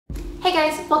Hey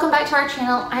guys, welcome back to our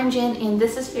channel. I'm Jen and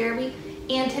this is Pharaby,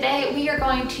 and today we are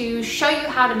going to show you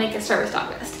how to make a service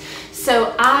dog vest.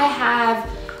 So I have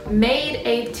made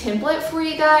a template for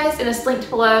you guys and it's linked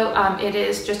below. It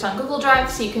is just on Google Drive,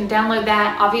 so you can download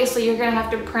that. Obviously you're gonna have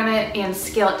to print it and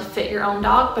scale it to fit your own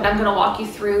dog, but I'm gonna walk you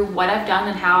through what I've done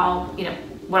and how,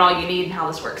 what all you need and how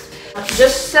this works.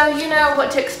 Just so you know what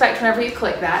to expect whenever you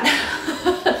click that.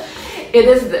 It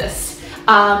is this.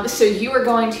 So you are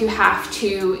going to have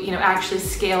to, actually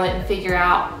scale it and figure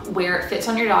out where it fits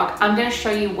on your dog. I'm going to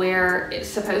show you where it's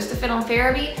supposed to fit on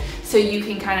Pharaby, so you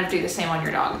can kind of do the same on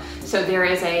your dog. So there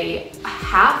is a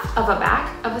half of a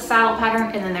back of a saddle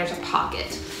pattern, and then there's a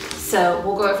pocket. So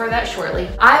we'll go over that shortly.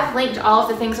 I've linked all of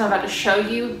the things I'm about to show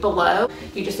you below.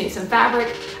 You just need some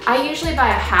fabric. I usually buy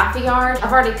a half a yard.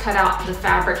 I've already cut out the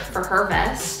fabric for her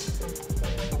vest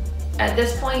at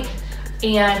this point.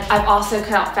 And I've also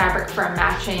cut out fabric for a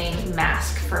matching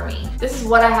mask for me. This is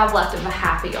what I have left of a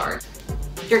half a yard.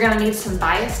 You're gonna need some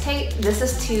bias tape. This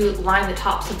is to line the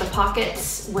tops of the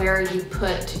pockets where you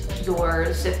put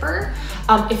your zipper.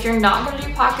 If you're not gonna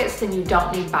do pockets, then you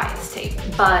don't need bias tape.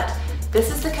 But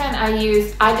this is the kind I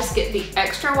use. I just get the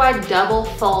extra wide double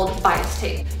fold bias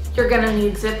tape. You're gonna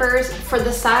need zippers. For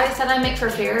the size that I make for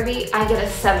Pharaby, I get a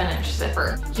 7-inch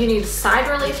zipper. You need side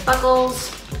release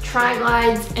buckles,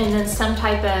 tri-glides, and then some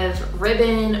type of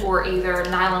ribbon or either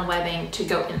nylon webbing to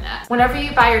go in that. Whenever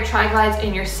you buy your tri-glides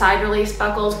and your side release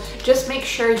buckles, just make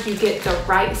sure you get the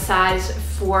right size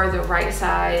for the right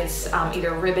size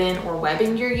either ribbon or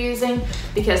webbing you're using,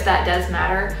 because that does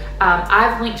matter.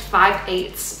 I've linked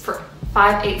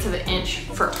 5/8 of an inch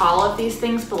for all of these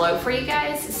things below for you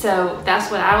guys, so that's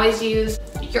what I always use.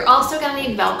 You're also gonna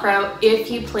need Velcro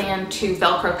if you plan to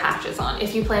Velcro patches on.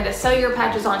 If you plan to sew your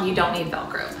patches on, you don't need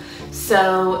Velcro.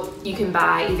 So you can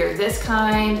buy either this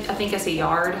kind, I think it's a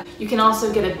yard. You can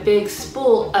also get a big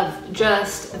spool of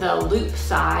just the loop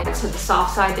side, so the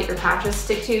soft side that your patches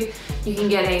stick to. You can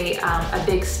get a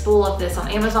big spool of this on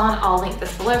Amazon. I'll link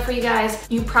this below for you guys.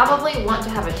 You probably want to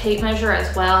have a tape measure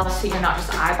as well, so you're not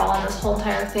just eyeballing this whole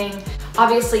entire thing.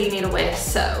 Obviously you need a way to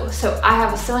sew. So I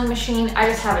have a sewing machine. I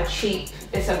just have a cheap,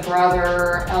 it's a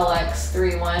Brother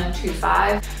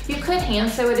LX3125. You could hand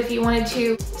sew it if you wanted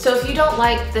to. So if you don't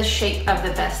like the shape of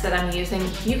the vest that I'm using,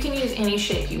 you can use any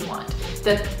shape you want.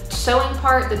 The sewing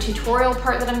part, the tutorial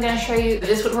part that I'm gonna show you,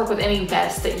 this would work with any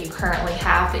vest that you currently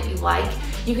have that you like.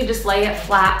 You could just lay it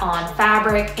flat on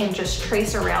fabric and just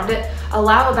trace around it.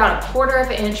 Allow about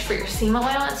 1/4 inch for your seam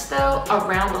allowance though,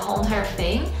 around the whole entire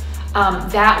thing.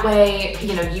 That way,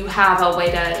 you have a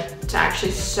way to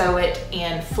actually sew it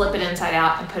and flip it inside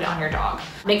out and put it on your dog.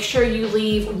 Make sure you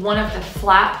leave one of the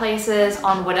flat places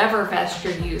on whatever vest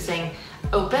you're using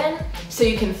open so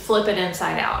you can flip it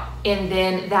inside out. And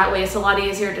then that way it's a lot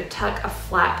easier to tuck a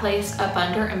flat place up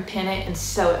under and pin it and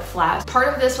sew it flat. Part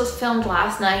of this was filmed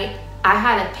last night. I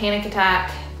had a panic attack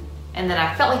and then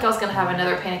I felt like I was gonna have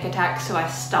another panic attack, so I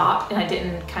stopped and I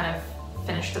didn't kind of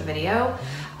finish the video.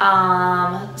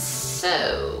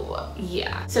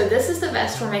 So this is the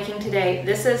vest we're making today.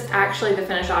 This is actually the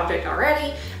finished object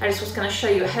already. I just was gonna show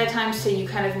you ahead of time so you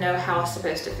kind of know how it's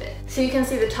supposed to fit. So you can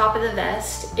see the top of the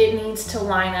vest, it needs to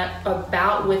line up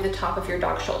about with the top of your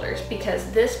dog's shoulders,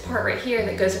 because this part right here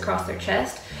that goes across their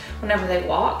chest, whenever they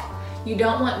walk, you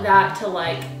don't want that to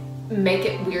make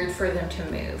it weird for them to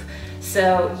move.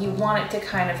 So you want it to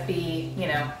kind of be,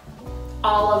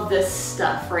 all of this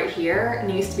stuff right here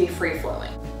needs to be free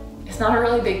flowing. It's not a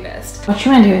really big vest. What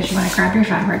you want to do is you want to grab your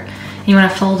fabric and you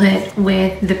want to fold it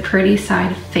with the pretty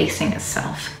side facing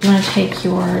itself. You want to take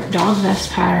your dog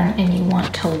vest pattern and you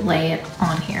want to lay it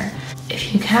on here.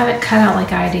 If you have it cut out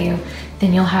like I do,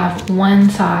 then you'll have one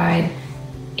side,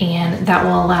 and that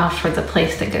will allow for the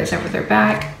place that goes over their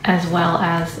back as well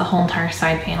as the whole entire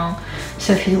side panel.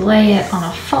 So if you lay it on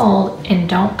a fold and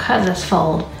don't cut this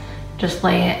fold, just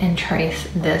lay it and trace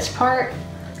this part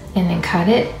and then cut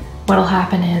it. What'll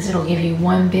happen is it'll give you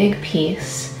one big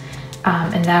piece,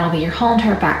 and that'll be your whole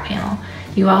entire back panel.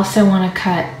 You also want to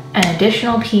cut an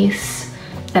additional piece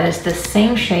that is the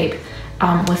same shape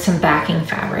with some backing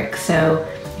fabric. So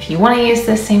if you want to use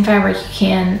this same fabric, you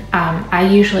can. I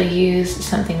usually use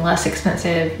something less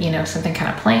expensive, something kind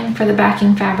of plain for the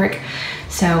backing fabric.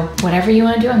 So whatever you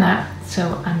want to do on that.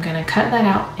 So I'm going to cut that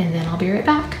out and then I'll be right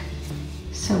back.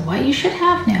 So what you should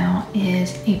have now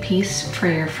is a piece for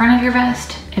your front of your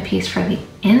vest, a piece for the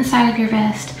inside of your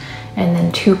vest, and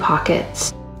then 2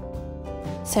 pockets.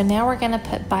 So now we're gonna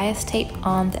put bias tape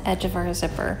on the edge of our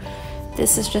zipper.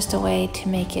 This is just a way to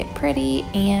make it pretty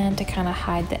and to kind of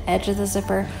hide the edge of the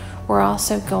zipper. We're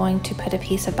also going to put a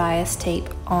piece of bias tape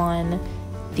on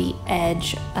the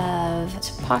edge of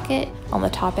this pocket on the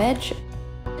top edge.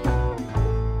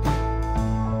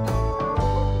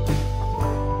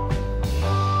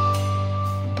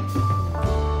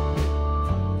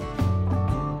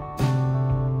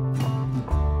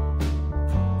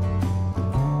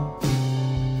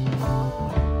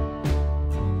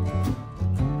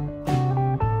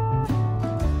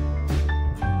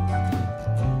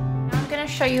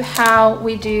 Show you how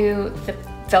we do the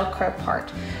Velcro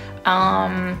part.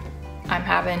 I'm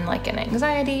having like an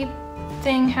anxiety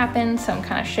thing happen, so I'm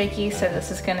kind of shaky, so this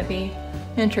is going to be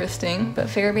interesting, but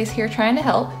Pharaby's here trying to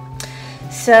help.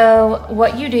 So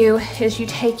what you do is you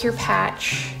take your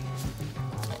patch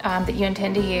that you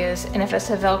intend to use, and if it's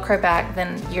a Velcro back,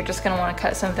 then you're just going to want to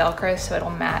cut some Velcro so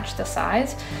it'll match the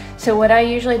size. So what I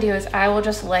usually do is I will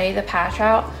just lay the patch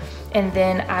out, and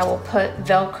then I will put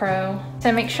Velcro.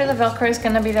 So make sure the Velcro is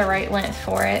gonna be the right length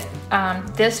for it.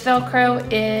 This Velcro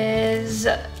is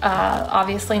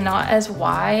obviously not as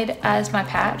wide as my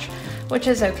patch, which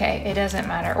is okay, it doesn't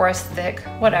matter, or as thick,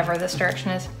 whatever this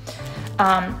direction is.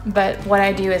 But what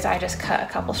I do is I just cut a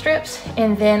couple strips,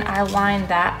 and then I line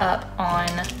that up on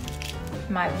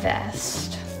my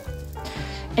vest.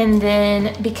 And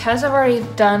then because I've already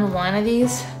done one of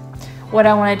these, what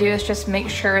I want to do is just make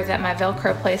sure that my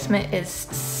Velcro placement is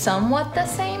somewhat the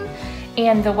same.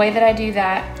 And the way that I do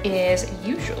that is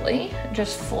usually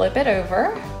just flip it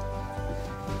over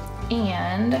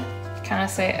and kind of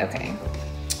say, okay,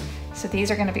 so these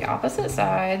are going to be opposite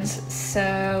sides.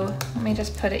 So let me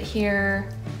just put it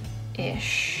here-ish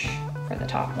for the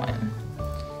top one.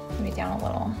 Maybe down a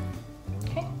little.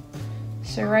 Okay.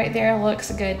 So right there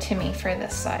looks good to me for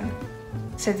this side.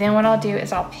 So then what I'll do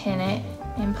is I'll pin it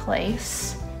in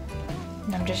place,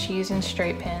 and I'm just using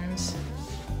straight pins.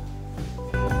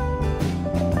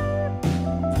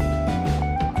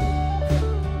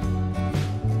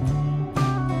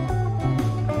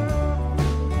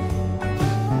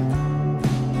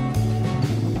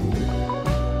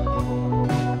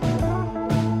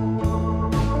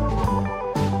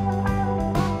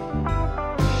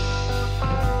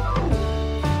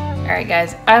 Alright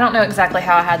guys, I don't know exactly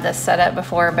how I had this set up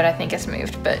before, but I think it's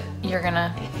moved, but you're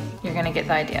gonna get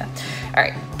the idea.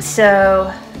 Alright,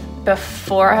 so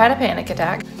before I had a panic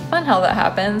attack, fun how that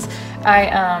happens, I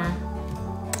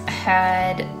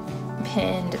had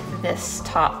pinned this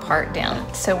top part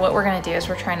down. So what we're gonna do is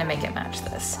we're trying to make it match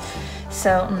this.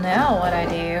 So now what I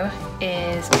do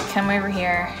is come over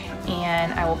here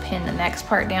and I will pin the next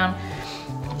part down.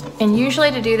 And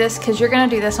usually to do this, because you're gonna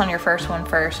do this on your first one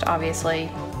first, obviously,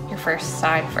 your first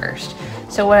side first.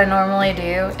 So what I normally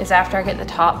do is after I get the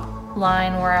top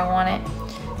line where I want it,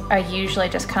 I usually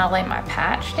just kind of lay my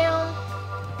patch down,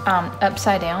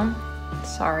 upside down.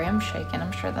 Sorry, I'm shaking.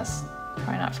 I'm sure that's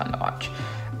probably not fun to watch.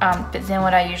 But then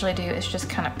what I usually do is just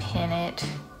kind of pin it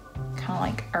kind of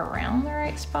like around the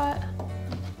right spot,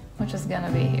 which is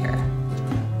gonna be here.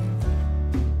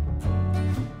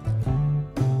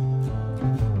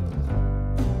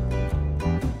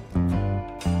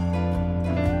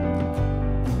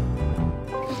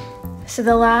 So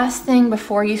the last thing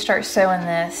before you start sewing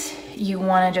this, you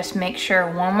want to just make sure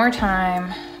one more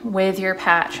time with your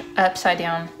patch upside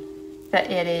down that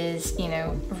it is, you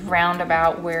know,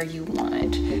 roundabout where you want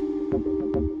it.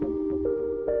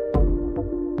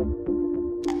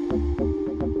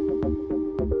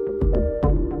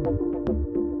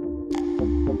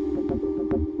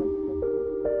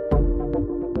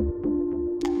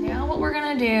 Now what we're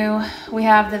gonna do, we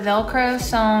have the Velcro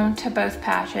sewn to both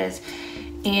patches.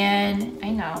 And I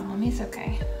know, Mommy's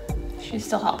okay. She's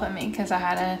still helping me because I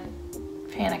had a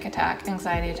panic attack,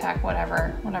 anxiety attack,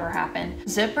 whatever happened.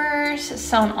 Zippers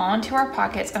sewn onto our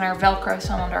pockets and our Velcro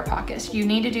sewn onto our pockets. You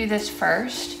need to do this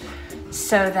first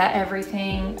so that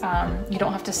everything, you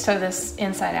don't have to sew this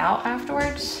inside out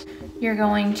afterwards. You're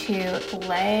going to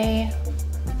lay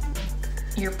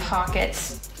your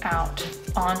pockets out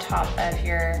on top of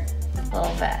your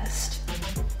little vest.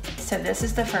 So this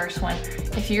is the first one.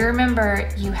 If you remember,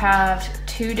 you have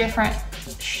two different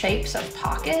shapes of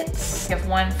pockets. You have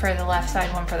one for the left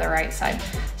side, one for the right side.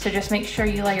 So just make sure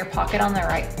you lay your pocket on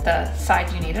the side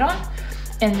you need it on.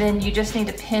 And then you just need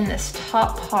to pin this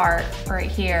top part right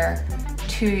here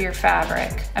to your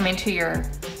fabric. I mean, to your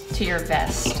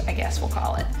vest, I guess we'll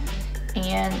call it.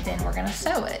 And then we're gonna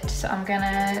sew it. So I'm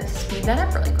gonna speed that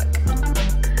up really quick.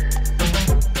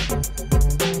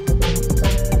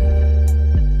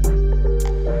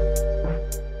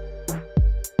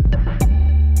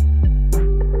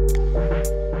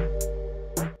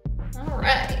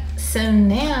 So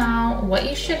now what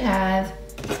you should have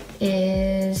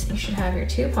is you should have your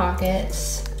two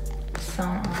pockets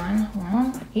sewn on, one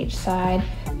on each side.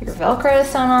 Your Velcro is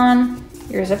sewn on.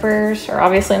 Your zippers are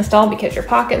obviously installed because your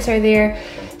pockets are there.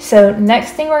 So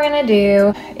next thing we're gonna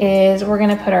do is we're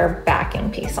gonna put our backing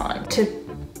piece on. To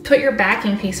put your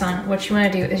backing piece on, what you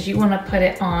wanna do is you wanna put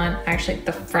it on actually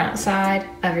the front side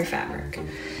of your fabric.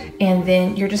 And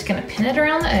then you're just gonna pin it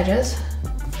around the edges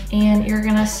and you're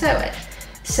gonna sew it.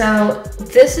 So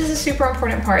this is a super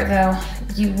important part though.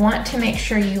 You want to make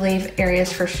sure you leave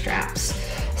areas for straps.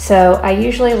 So I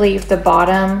usually leave the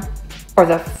bottom or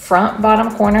the front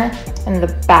bottom corner and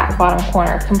the back bottom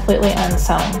corner completely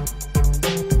unsewn.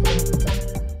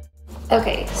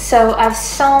 Okay, so I've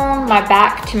sewn my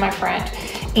back to my front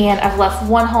and I've left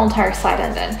one whole entire side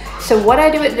undone. So what I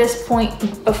do at this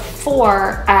point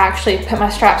before I actually put my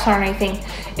straps on or anything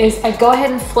is I go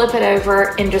ahead and flip it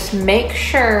over and just make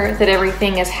sure that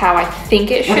everything is how I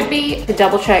think it should be, to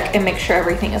double check and make sure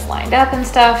everything is lined up and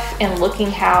stuff and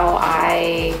looking how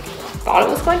I thought it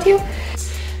was going to.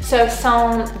 So I've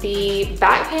sewn the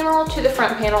back panel to the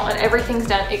front panel and everything's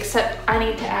done except I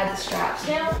need to add the straps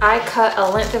now. I cut a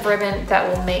length of ribbon that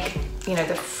will make, you know,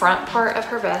 the front part of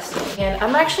her vest. And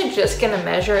I'm actually just gonna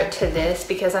measure it to this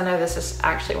because I know this is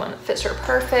actually one that fits her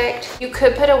perfect. You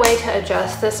could put a way to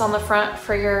adjust this on the front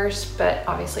for yours, but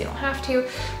obviously you don't have to,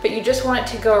 but you just want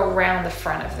it to go around the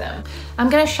front of them. I'm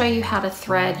gonna show you how to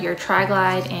thread your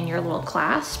tri-glide and your little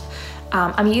clasp.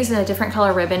 I'm using a different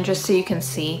color ribbon just so you can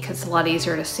see, because it's a lot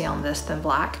easier to see on this than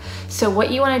black. So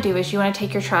what you want to do is you want to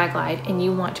take your tri-glide and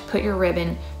you want to put your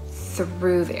ribbon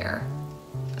through there.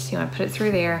 So you want to put it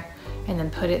through there and then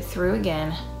put it through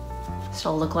again.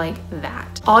 So it'll look like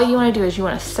that. All you want to do is you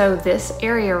want to sew this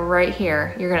area right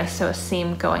here. You're going to sew a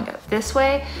seam going up this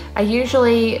way. I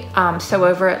usually sew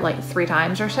over it like 3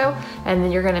 times or so, and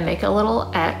then you're going to make a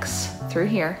little X through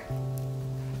here,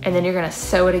 and then you're going to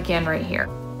sew it again right here.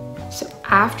 So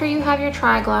after you have your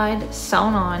tri-glide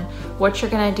sewn on, what you're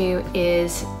gonna do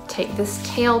is take this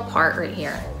tail part right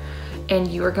here and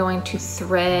you are going to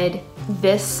thread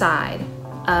this side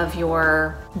of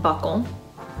your buckle.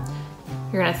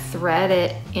 You're gonna thread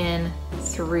it in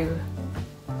through.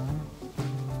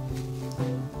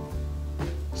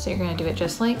 So you're gonna do it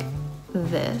just like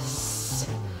this.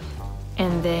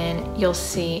 And then you'll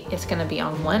see it's gonna be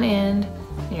on one end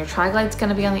and your tri-glide's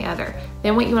gonna be on the other.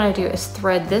 Then what you wanna do is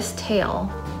thread this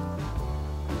tail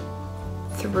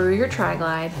through your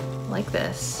tri-glide like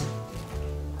this.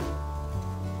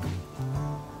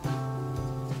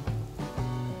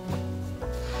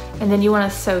 And then you wanna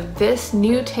sew this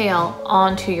new tail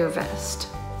onto your vest.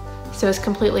 So it's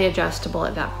completely adjustable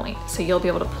at that point. So you'll be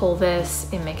able to pull this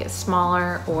and make it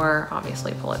smaller, or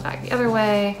obviously pull it back the other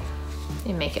way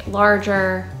and make it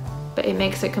larger, but it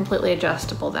makes it completely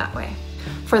adjustable that way.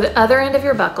 For the other end of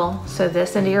your buckle, so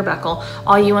this end of your buckle,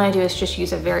 all you want to do is just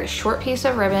use a very short piece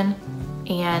of ribbon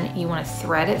and you want to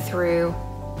thread it through,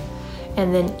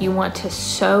 and then you want to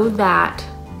sew that,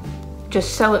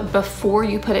 just sew it before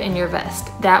you put it in your vest.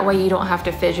 That way you don't have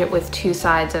to fidget with 2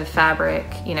 sides of fabric,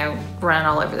 you know, running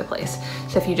all over the place.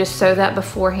 So if you just sew that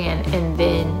beforehand and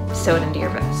then sew it into your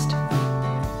vest.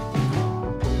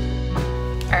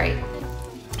 All right.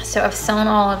 So I've sewn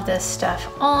all of this stuff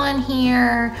on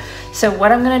here. So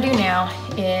what I'm gonna do now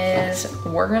is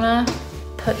we're gonna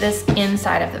put this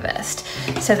inside of the vest.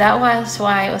 So that was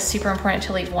why it was super important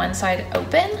to leave one side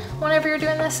open whenever you're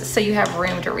doing this, so you have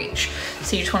room to reach.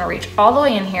 So you just wanna reach all the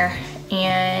way in here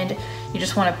and you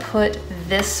just wanna put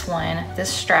this one,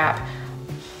 this strap,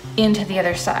 into the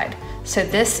other side. So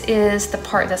this is the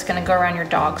part that's gonna go around your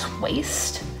dog's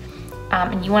waist.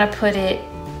 And you wanna put it,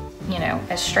 you know,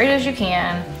 as straight as you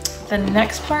can. The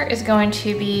next part is going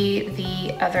to be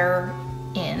the other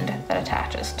end that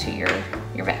attaches to your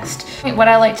vest. What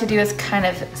I like to do is kind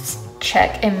of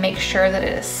check and make sure that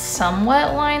it is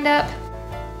somewhat lined up.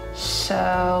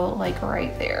 So like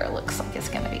right there, looks like it's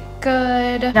gonna be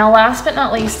good. Now last but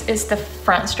not least is the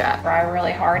front strap. Try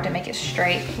really hard to make it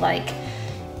straight, like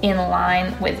in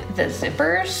line with the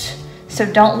zippers. So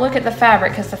don't look at the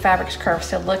fabric because the fabric's curved,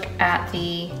 so look at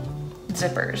the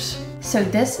zippers. So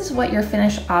this is what your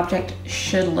finished object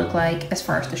should look like as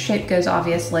far as the shape goes,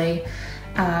 obviously.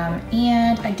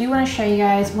 And I do want to show you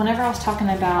guys, whenever I was talking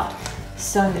about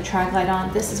sewing the tri-glide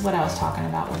on, this is what I was talking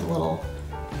about with a little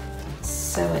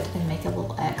sew it and make a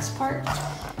little X part.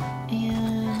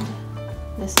 And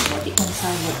this is what the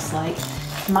inside looks like.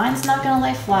 Mine's not going to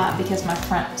lay flat because my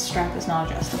front strap is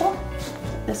not adjustable.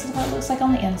 This is what it looks like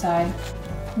on the inside.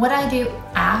 What I do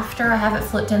after I have it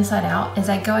flipped inside out is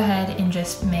I go ahead and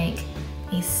just make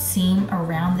a seam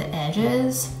around the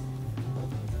edges,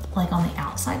 like on the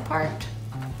outside part,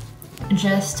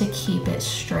 just to keep it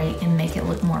straight and make it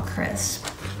look more crisp.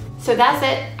 So that's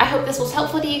it. I hope this was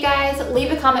helpful to you guys.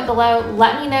 Leave a comment below.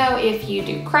 Let me know if you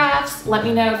do crafts. Let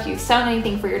me know if you've sewn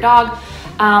anything for your dog.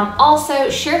 Also,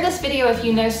 share this video if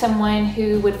you know someone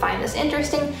who would find this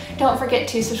interesting. Don't forget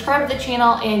to subscribe to the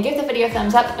channel and give the video a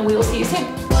thumbs up, and we will see you soon.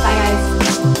 Bye guys.